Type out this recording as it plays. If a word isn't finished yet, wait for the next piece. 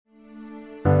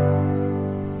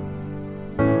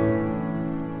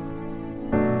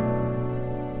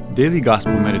Daily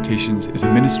Gospel Meditations is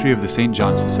a ministry of the St.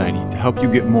 John Society to help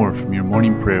you get more from your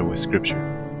morning prayer with Scripture.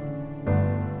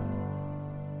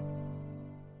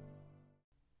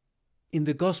 In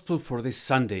the Gospel for this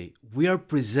Sunday, we are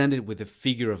presented with the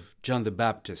figure of John the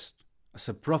Baptist as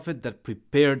a prophet that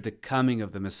prepared the coming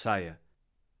of the Messiah.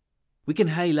 We can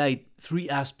highlight three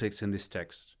aspects in this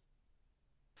text.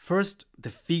 First, the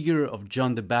figure of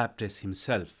John the Baptist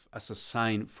himself as a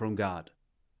sign from God.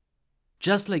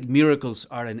 Just like miracles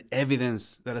are an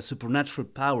evidence that a supernatural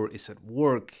power is at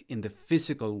work in the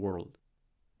physical world,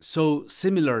 so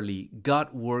similarly,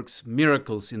 God works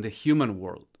miracles in the human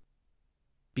world.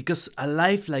 Because a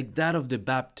life like that of the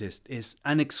Baptist is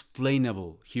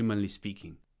unexplainable, humanly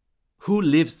speaking. Who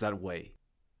lives that way?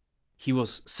 He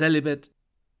was celibate,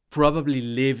 probably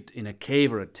lived in a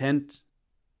cave or a tent.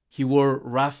 He wore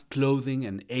rough clothing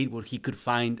and ate what he could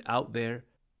find out there.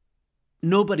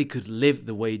 Nobody could live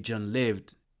the way John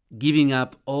lived, giving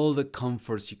up all the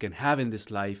comforts you can have in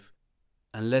this life,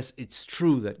 unless it's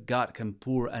true that God can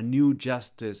pour a new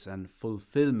justice and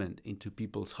fulfillment into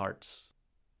people's hearts.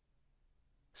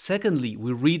 Secondly,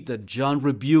 we read that John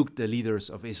rebuked the leaders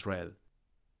of Israel.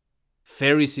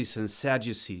 Pharisees and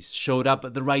Sadducees showed up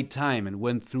at the right time and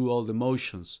went through all the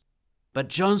motions, but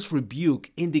John's rebuke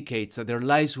indicates that their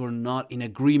lives were not in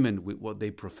agreement with what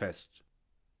they professed.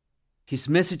 His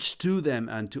message to them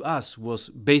and to us was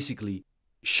basically,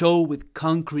 show with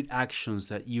concrete actions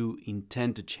that you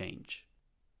intend to change.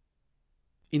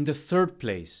 In the third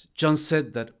place, John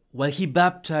said that while he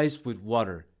baptized with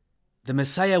water, the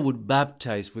Messiah would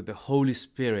baptize with the Holy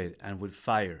Spirit and with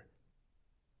fire.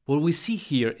 What we see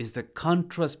here is the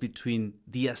contrast between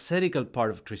the ascetical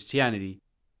part of Christianity,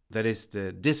 that is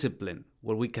the discipline,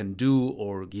 what we can do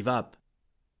or give up,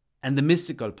 and the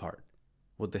mystical part,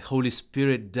 what the Holy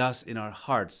Spirit does in our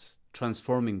hearts,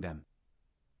 transforming them.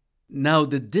 Now,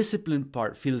 the discipline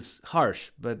part feels harsh,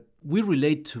 but we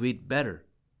relate to it better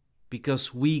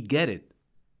because we get it.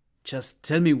 Just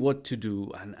tell me what to do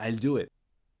and I'll do it.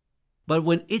 But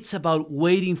when it's about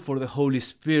waiting for the Holy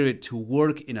Spirit to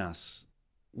work in us,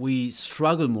 we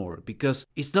struggle more because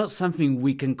it's not something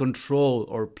we can control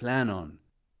or plan on.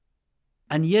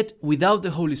 And yet, without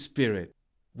the Holy Spirit,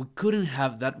 we couldn't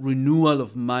have that renewal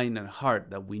of mind and heart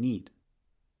that we need.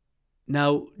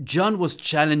 Now, John was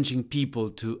challenging people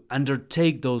to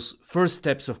undertake those first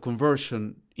steps of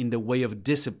conversion in the way of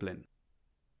discipline,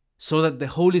 so that the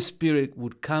Holy Spirit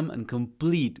would come and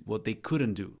complete what they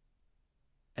couldn't do.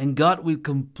 And God will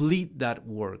complete that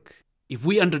work if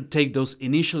we undertake those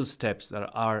initial steps that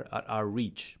are at our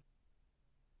reach.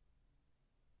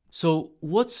 So,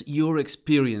 what's your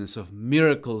experience of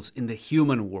miracles in the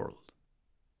human world?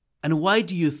 And why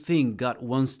do you think God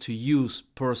wants to use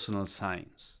personal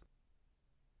signs?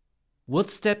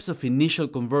 What steps of initial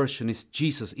conversion is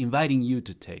Jesus inviting you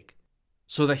to take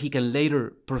so that He can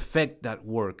later perfect that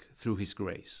work through His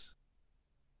grace?